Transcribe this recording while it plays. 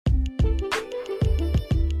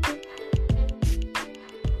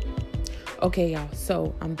Okay, y'all,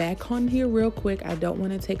 so I'm back on here real quick. I don't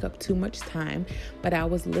want to take up too much time, but I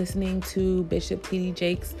was listening to Bishop T.D.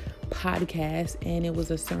 Jakes' podcast, and it was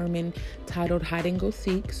a sermon titled Hide and Go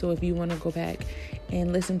Seek. So if you want to go back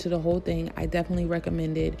and listen to the whole thing, I definitely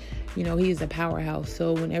recommend it. You know, he is a powerhouse.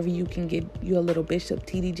 So whenever you can get you a little Bishop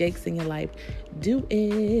T.D. Jakes in your life, do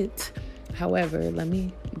it. However, let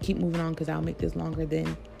me keep moving on because I'll make this longer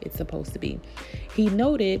than it's supposed to be. He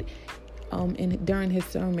noted during his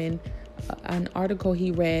sermon, an article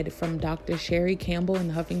he read from Dr. Sherry Campbell in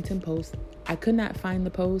the Huffington Post. I could not find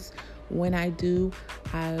the post. When I do,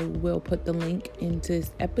 I will put the link into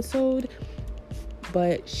this episode.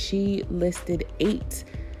 But she listed 8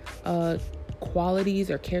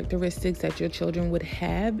 qualities or characteristics that your children would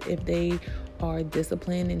have if they are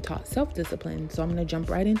disciplined and taught self-discipline. So I'm going to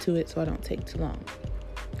jump right into it so I don't take too long.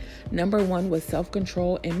 Number 1 was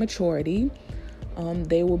self-control and maturity.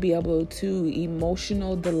 They will be able to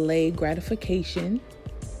emotional delay gratification,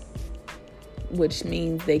 which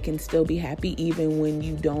means they can still be happy even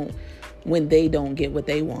when they don't get what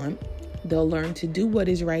they want. They'll learn to do what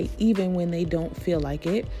is right even when they don't feel like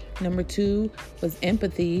it. Number 2 was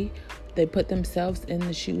empathy. They put themselves in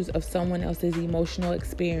the shoes of someone else's emotional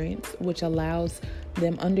experience, which allows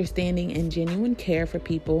them understanding and genuine care for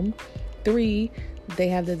people. 3, they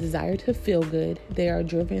have the desire to feel good. They are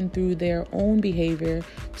driven through their own behavior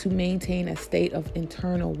to maintain a state of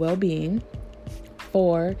internal well-being.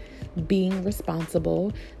 4, being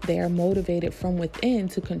responsible. They are motivated from within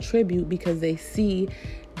to contribute because they see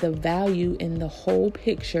the value in the whole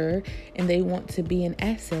picture and they want to be an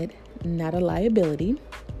asset, not a liability.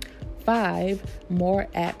 5, more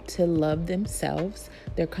apt to love themselves.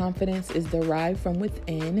 Their confidence is derived from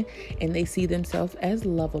within and they see themselves as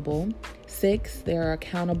lovable. 6, they are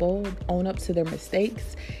accountable, own up to their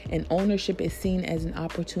mistakes, and ownership is seen as an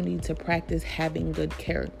opportunity to practice having good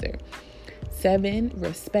character. 7,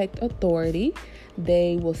 respect authority.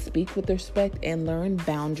 They will speak with respect and learn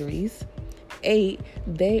boundaries. 8,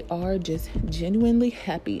 they are just genuinely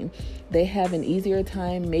happy. They have an easier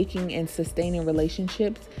time making and sustaining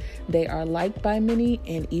relationships. They are liked by many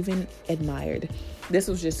and even admired. This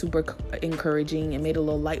was just super encouraging and made a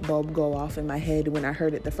little light bulb go off in my head when I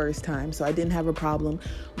heard it the first time. So I didn't have a problem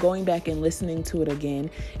going back and listening to it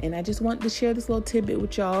again. And I just wanted to share this little tidbit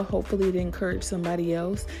with y'all. Hopefully it encouraged somebody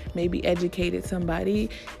else, maybe educated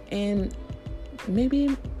somebody, and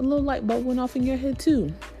maybe a little light bulb went off in your head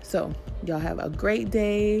too. So y'all have a great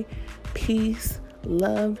day. Peace,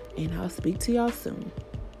 love, and I'll speak to y'all soon.